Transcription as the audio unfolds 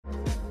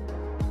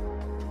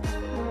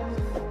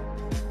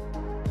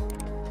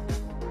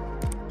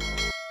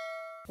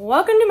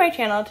Welcome to my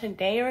channel.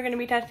 Today we're going to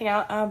be testing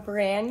out a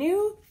brand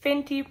new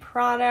Fenty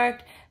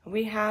product.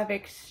 We have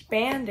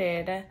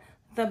expanded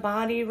the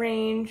body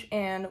range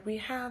and we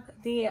have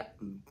the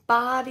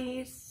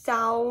body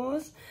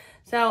sauce.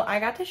 So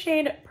I got the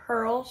shade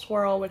Pearl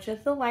Swirl, which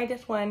is the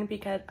lightest one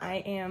because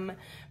I am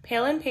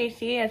pale and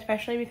pasty,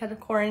 especially because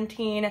of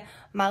quarantine.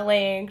 My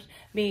legs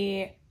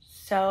be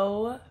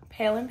so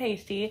pale and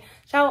pasty.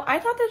 So I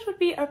thought this would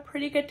be a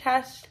pretty good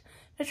test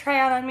to try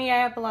out on me. I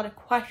have a lot of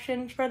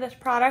questions for this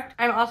product.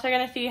 I'm also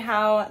going to see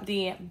how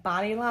the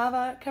Body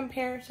Lava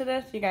compares to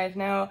this. You guys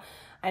know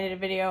I did a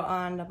video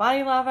on the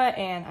Body Lava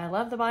and I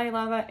love the Body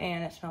Lava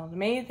and it smells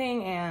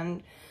amazing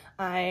and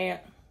I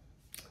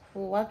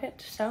love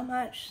it so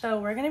much. So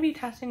we're going to be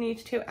testing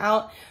these two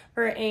out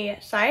for a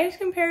size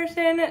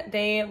comparison.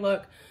 They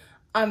look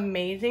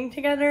amazing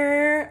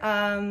together.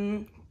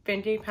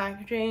 Fenty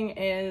packaging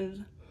is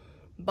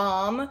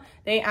bomb.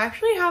 They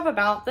actually have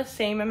about the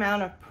same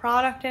amount of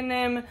product in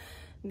them.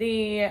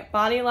 The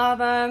Body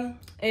Lava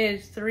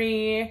is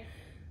 3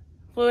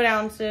 fluid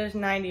ounces,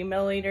 90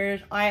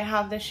 milliliters. I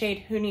have the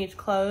shade Who Needs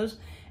Clothes.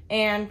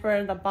 And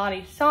for the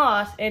Body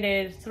Sauce, it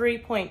is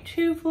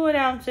 3.2 fluid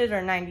ounces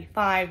or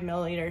 95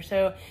 milliliters.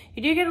 So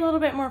you do get a little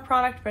bit more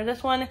product for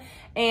this one.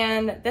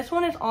 And this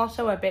one is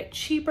also a bit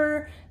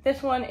cheaper.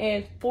 This one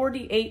is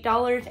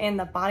 $48 and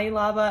the Body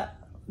Lava,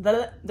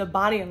 the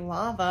Body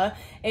Lava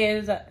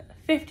is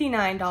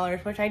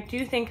 $59, which I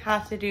do think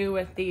has to do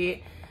with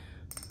the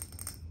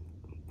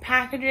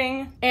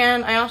packaging.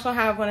 And I also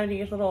have one of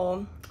these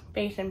little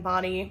face and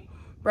body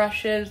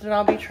brushes that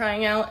I'll be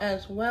trying out,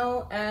 as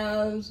well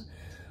as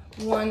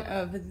one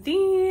of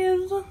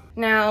these.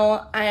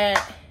 Now,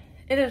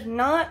 it is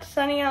not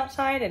sunny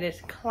outside. It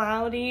is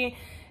cloudy,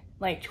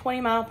 like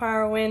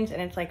 20-mile-per-hour winds,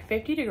 and it's like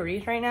 50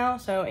 degrees right now,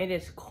 so it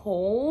is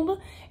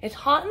cold. It's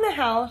hot in the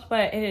house,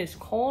 but it is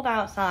cold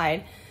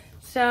outside.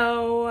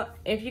 So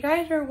if you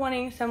guys are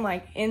wanting some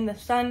like in the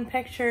sun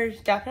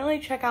pictures, definitely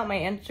check out my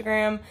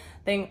Instagram.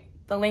 The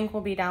link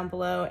will be down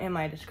below in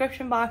my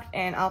description box,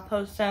 and I'll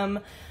post some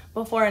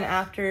before and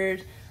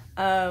afters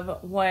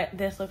of what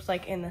this looks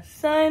like in the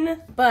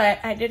sun. But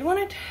I did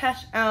want to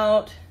test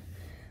out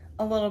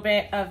a little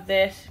bit of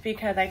this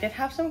because I did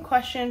have some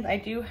questions. I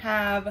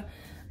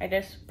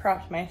just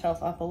propped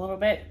myself up a little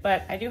bit,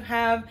 but I do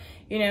have,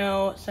 you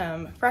know,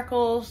 some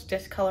freckles,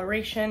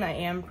 discoloration. I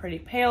am pretty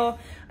pale.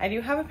 I do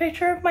have a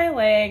picture of my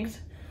legs.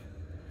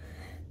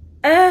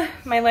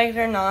 My legs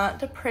are not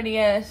the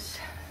prettiest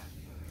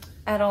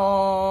at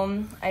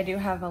all. I do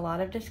have a lot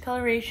of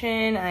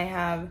discoloration. I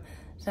have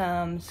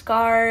some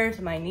scars.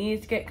 My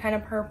knees get kind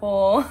of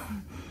purple.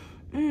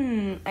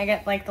 I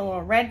get like the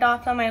little red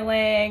dots on my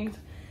legs.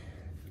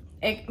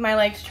 My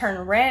legs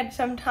turn red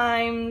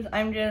sometimes.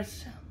 I'm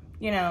just,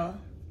 you know,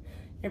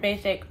 your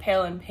basic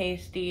pale and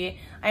pasty.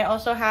 I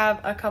also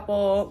have a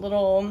couple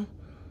little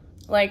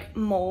like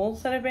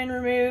moles that have been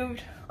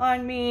removed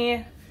on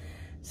me.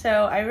 So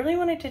I really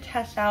wanted to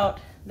test out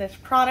this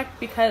product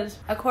because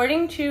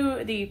according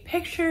to the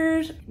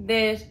pictures,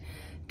 this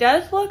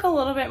does look a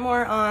little bit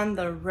more on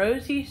the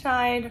rosy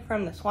side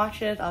from the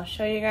swatches. I'll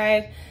show you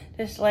guys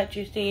just to let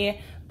you see.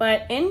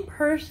 But in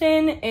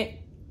person, it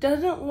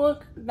doesn't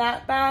look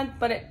that bad,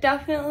 but it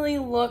definitely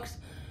looks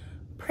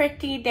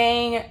pretty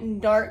dang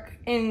dark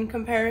in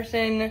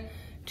comparison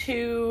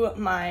to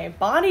my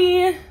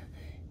body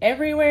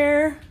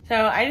everywhere. So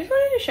I just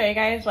wanted to show you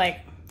guys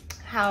like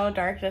how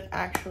dark this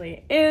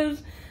actually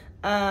is.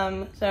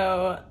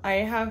 So I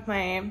have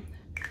my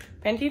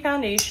Fenty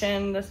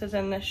foundation. This is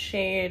in the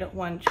shade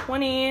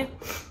 120.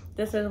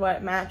 This is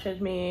what matches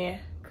me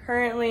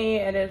currently.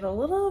 It is a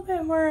little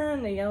bit more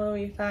on the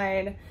yellowy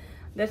side.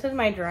 This is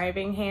my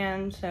driving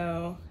hand,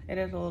 so it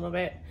is a little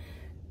bit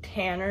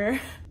tanner.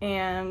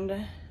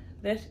 And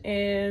this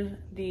is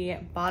the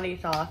Body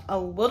Sauce. A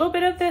little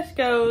bit of this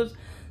goes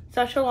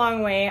such a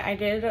long way. I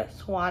did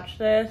swatch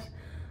this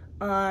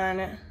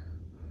on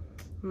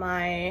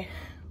my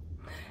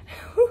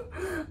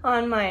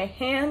on my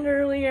hand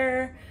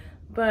earlier,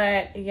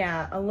 but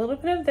yeah, a little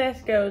bit of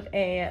this goes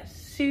a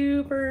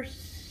super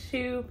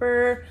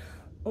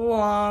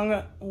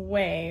long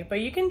way.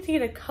 But you can see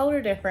the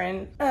color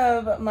difference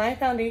of my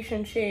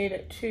foundation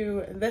shade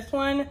to this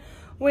one,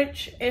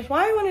 which is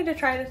why I wanted to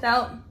try this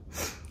out.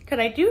 Because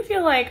I do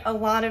feel like a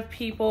lot of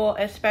people,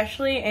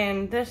 especially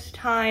in this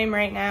time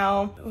right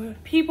now,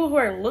 people who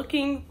are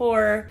looking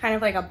for kind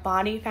of like a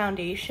body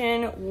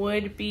foundation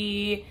would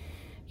be,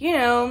 you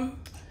know,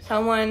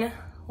 someone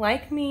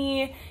like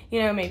me.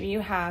 You know, maybe you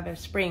have a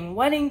spring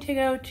wedding to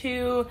go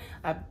to,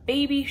 a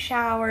baby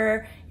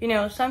shower, you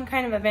know, some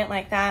kind of event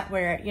like that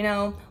where, you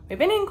know, we've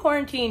been in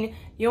quarantine,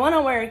 you want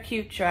to wear a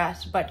cute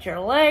dress, but your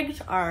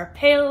legs are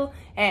pale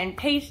and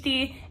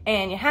pasty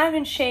and you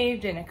haven't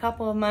shaved in a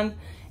couple of months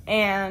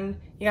and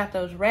you got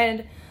those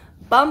red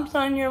bumps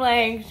on your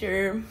legs,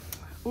 you're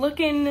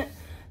looking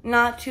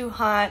not too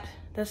hot,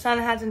 the sun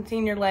hasn't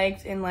seen your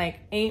legs in like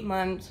 8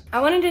 months. I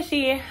wanted to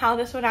see how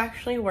this would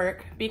actually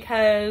work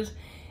because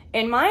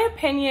in my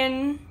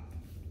opinion,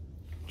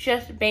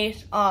 just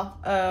based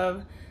off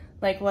of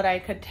like what I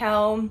could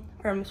tell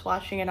from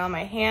swatching it on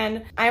my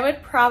hand. I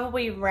would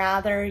probably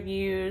rather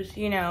use,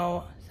 you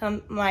know,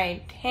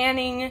 my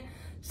tanning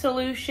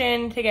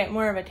solution to get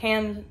more of a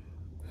tan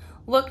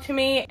look to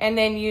me, and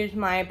then use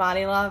my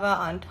body lava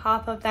on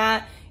top of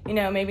that, you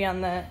know, maybe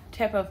on the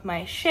tip of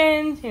my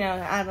shins, you know,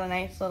 add a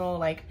nice little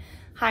like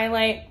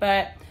highlight.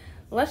 But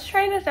let's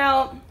try this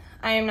out.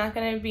 I am not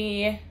going to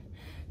be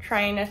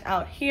trying this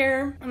out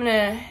here. I'm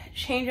going to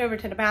change over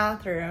to the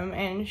bathroom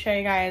and show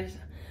you guys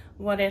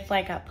what it's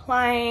like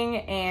applying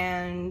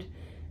and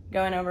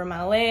going over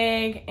my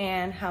leg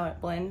and how it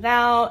blends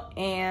out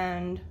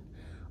and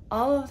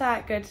all of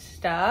that good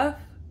stuff.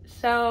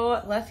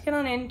 So let's get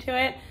on into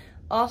it.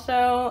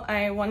 Also,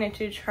 I wanted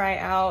to try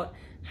out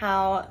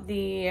how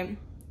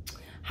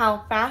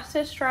fast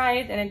this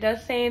dries, and it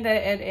does say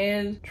that it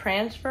is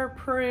transfer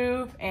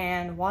proof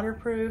and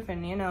waterproof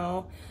and, you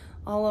know,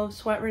 all of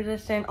sweat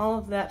resistant, all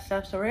of that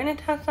stuff. So we're gonna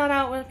test that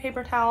out with a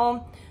paper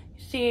towel,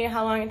 see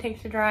how long it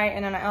takes to dry,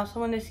 and then I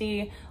also want to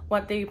see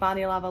what the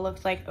body lava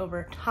looks like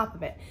over top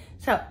of it.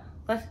 So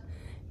let's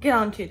get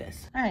on to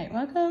this. All right,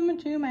 welcome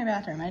to my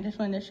bathroom. I just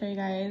wanted to show you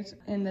guys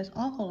in this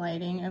awful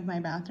lighting of my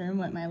bathroom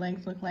what my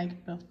legs look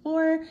like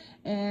before,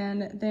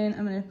 and then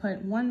I'm gonna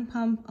put one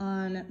pump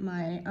on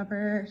my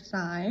upper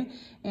thigh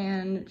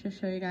and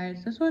just show you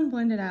guys. This one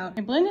blended out.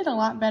 It blended a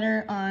lot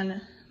better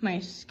on my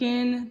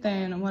skin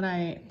than what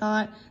I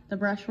thought. The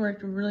brush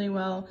worked really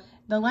well.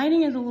 The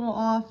lighting is a little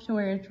off to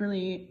where it's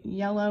really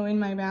yellow in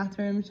my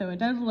bathroom, so it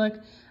does look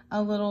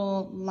a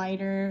little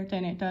lighter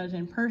than it does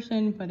in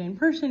person, but in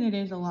person it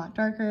is a lot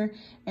darker.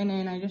 And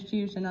then I just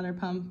used another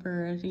pump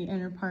for the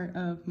inner part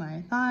of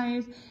my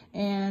thighs,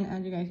 and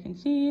as you guys can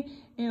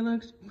see, it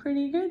looks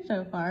pretty good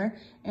so far.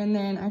 And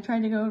then I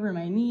tried to go over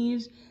my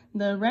knees.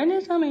 The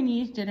redness on my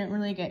knees didn't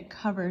really get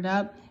covered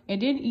up. It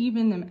did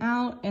even them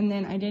out, and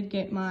then I did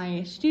get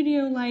my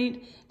studio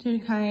light to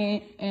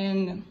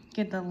and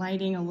get the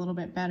lighting a little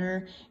bit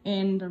better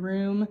in the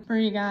room for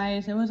you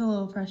guys. It was a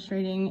little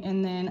frustrating,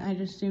 and then I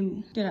just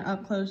did it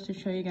up close to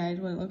show you guys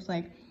what it looks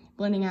like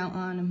blending out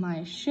on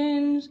my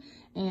shins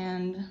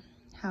and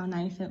how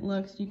nice it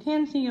looks. You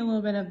can see a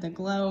little bit of the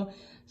glow.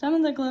 Some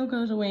of the glow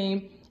goes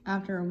away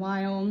after a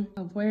while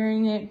of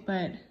wearing it,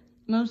 but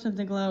most of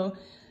the glow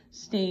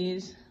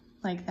stays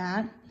like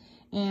that.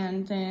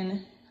 And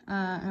then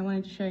I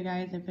wanted to show you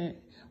guys if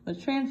it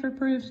was transfer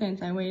proof,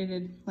 since I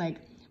waited like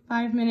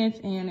 5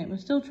 minutes and it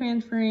was still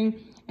transferring,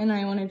 and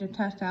I wanted to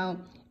test out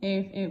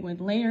if it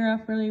would layer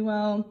up really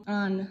well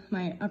on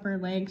my upper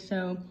legs.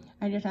 So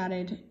I just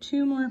added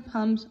 2 more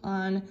pumps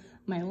on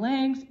my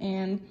legs,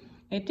 and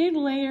it did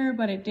layer,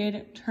 but it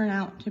did turn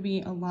out to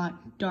be a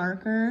lot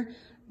darker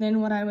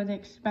than what I was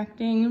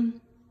expecting.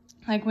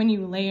 Like when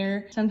you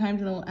layer,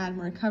 sometimes it'll add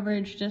more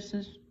coverage.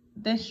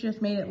 This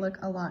just made it look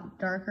a lot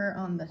darker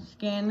on the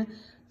skin.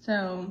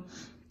 So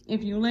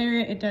if you layer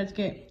it, it does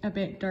get a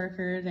bit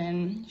darker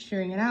than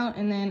shearing it out.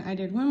 And then I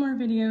did one more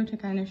video to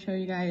kind of show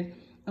you guys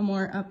a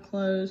more up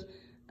close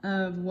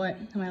of what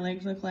my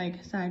legs look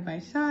like side by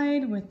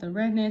side with the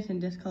redness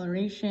and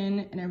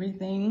discoloration and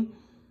everything.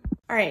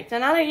 All right, so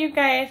now that you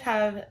guys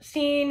have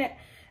seen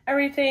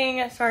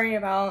everything, sorry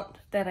about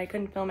that I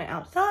couldn't film it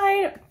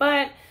outside,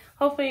 but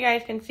hopefully you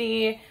guys can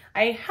see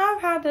I have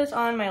had this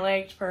on my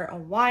legs for a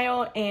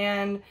while,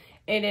 and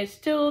it is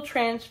still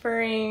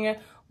transferring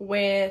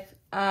with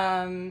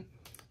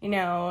you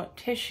know,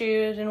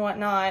 tissues and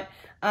whatnot.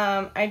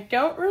 I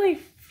don't really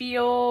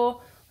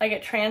feel like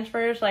it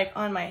transfers like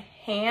on my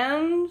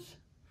hands.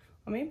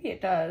 Well, maybe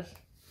it does.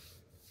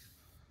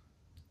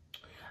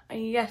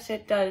 Yes,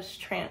 it does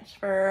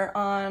transfer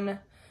on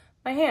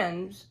my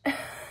hands.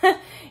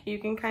 You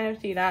can kind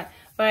of see that.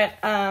 But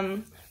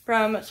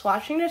from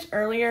swatching this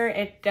earlier,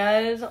 it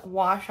does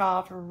wash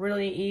off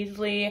really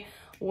easily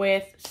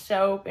with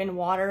soap and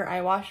water.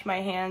 I washed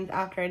my hands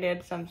after I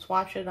did some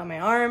swatches on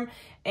my arm,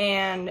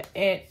 and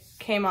it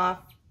came off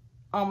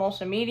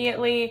almost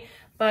immediately.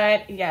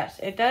 But yes,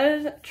 it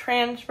does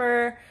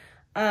transfer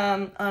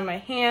on my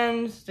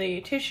hands.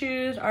 The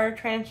tissues are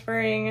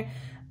transferring.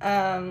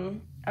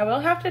 I will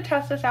have to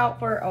test this out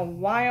for a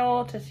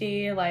while to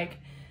see like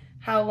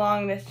how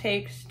long this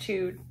takes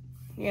to,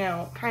 you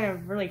know, kind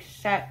of really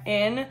set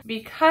in.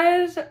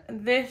 Because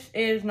this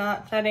is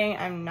not setting,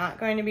 I'm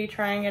not going to be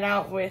trying it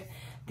out with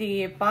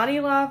the body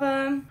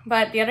lava.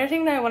 But the other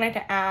thing that I wanted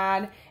to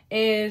add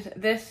is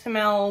this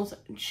smells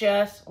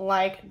just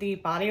like the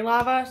body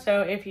lava.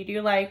 So if you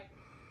do like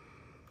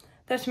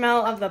the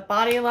smell of the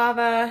body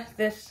lava,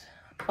 this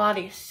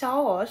body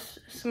sauce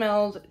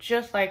smells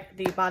just like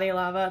the body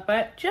lava.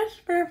 But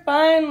just for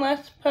fun,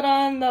 let's put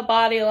on the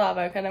body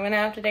lava because I'm gonna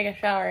have to take a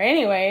shower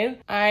anyways.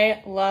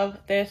 I love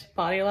this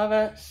body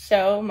lava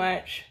so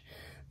much.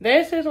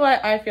 This is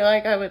what I feel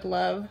like I would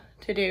love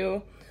to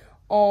do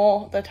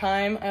all the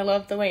time. I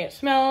love the way it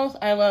smells.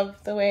 I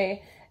love the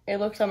way it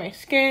looks on my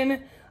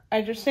skin.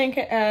 I just think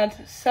it adds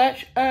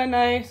such a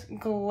nice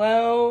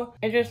glow.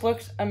 It just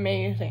looks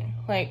amazing.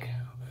 Like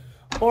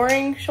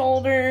boring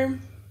shoulder,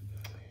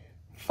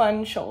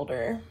 fun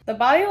shoulder. The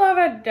body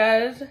lava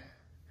does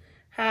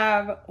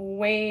have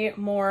way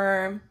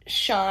more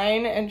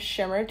shine and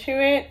shimmer to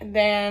it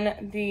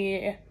than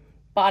the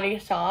body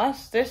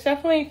sauce. This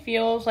definitely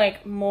feels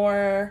like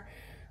more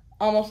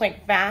almost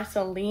like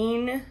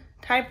Vaseline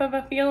type of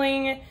a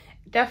feeling.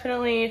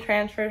 Definitely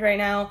transfers right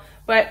now,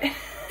 but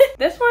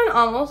this one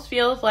almost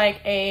feels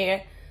like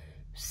a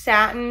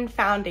satin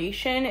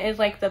foundation is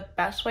like the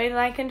best way that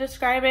I can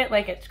describe it.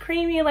 Like it's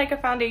creamy like a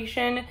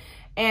foundation,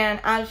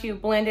 and as you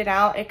blend it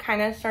out, it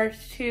kind of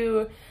starts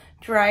to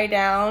dry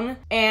down,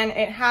 and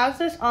it has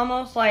this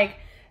almost like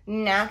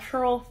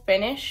natural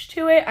finish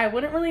to it. I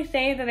wouldn't really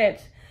say that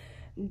it's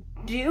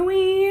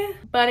dewy,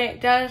 but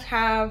it does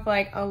have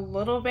like a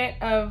little bit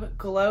of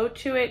glow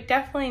to it.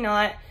 Definitely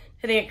not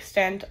to the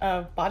extent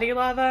of Body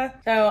Lava.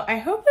 So I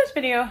hope this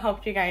video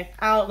helped you guys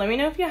out. Let me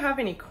know if you have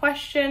any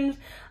questions.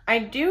 I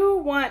do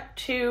want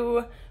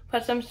to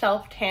put some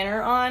self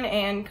tanner on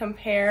and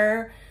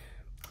compare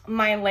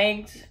my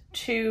legs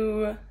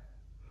to,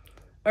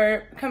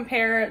 or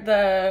compare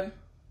the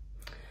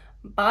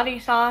body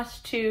sauce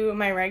to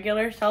my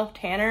regular self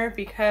tanner,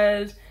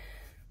 because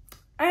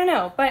I don't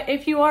know, but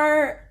if you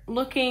are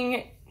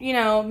looking, you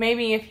know,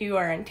 maybe if you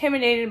are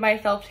intimidated by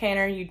self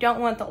tanner, you don't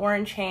want the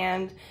orange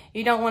hands,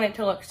 you don't want it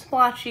to look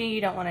splotchy,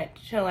 you don't want it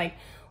to like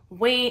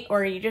wait,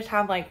 or you just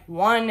have like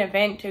one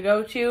event to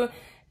go to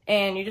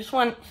and you just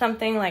want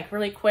something like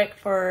really quick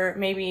for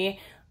maybe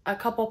a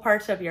couple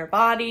parts of your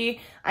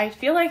body. I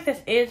feel like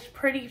this is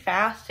pretty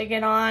fast to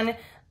get on.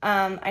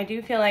 I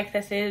do feel like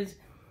this is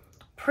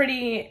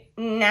pretty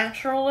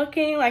natural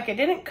looking. Like it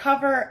didn't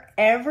cover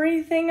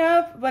everything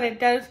up, but it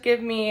does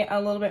give me a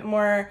little bit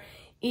more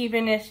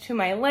evenness to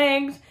my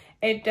legs.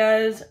 It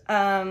does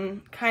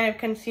kind of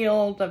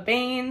conceal the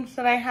veins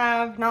that I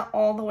have, not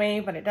all the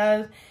way, but it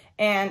does.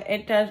 And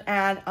it does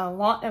add a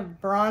lot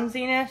of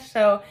bronziness.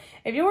 So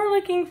if you were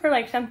looking for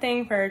like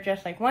something for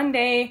just like one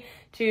day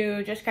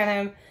to just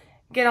kind of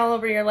get all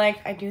over your legs,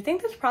 I do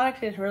think this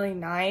product is really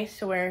nice,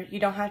 to where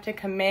you don't have to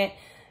commit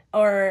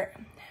or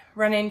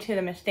run into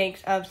the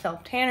mistakes of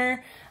self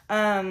tanner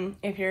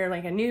if you're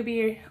like a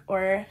newbie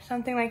or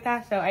something like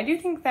that. So I do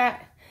think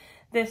that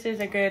this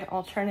is a good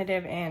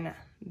alternative in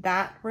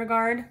that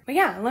regard. But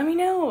yeah, let me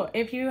know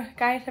if you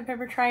guys have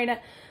ever tried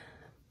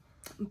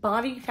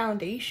body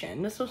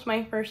foundation. This was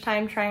my first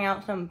time trying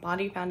out some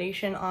body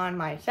foundation on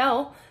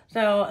myself,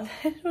 so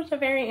this was a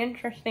very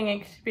interesting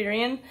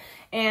experience.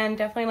 And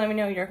definitely let me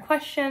know your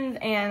questions,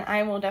 and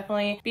I will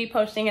definitely be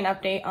posting an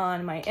update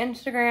on my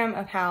Instagram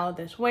of how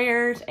this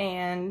wears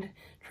and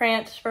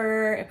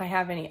transfer, if I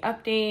have any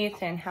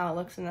updates, and how it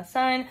looks in the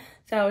sun.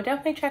 So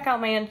definitely check out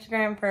my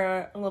Instagram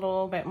for a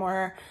little bit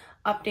more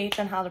updates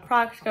on how the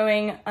product's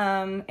going,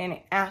 and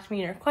ask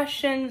me your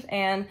questions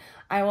and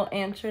I will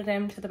answer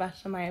them to the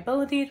best of my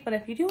abilities. But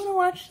if you do want to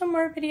watch some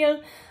more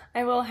videos,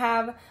 I will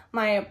have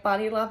my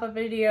Body Lava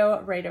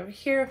video right over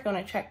here if you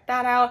want to check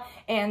that out,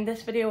 and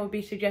this video will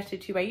be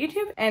suggested to you by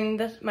YouTube,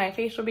 and my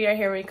face will be right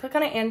here where you click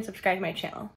on it and subscribe to my channel.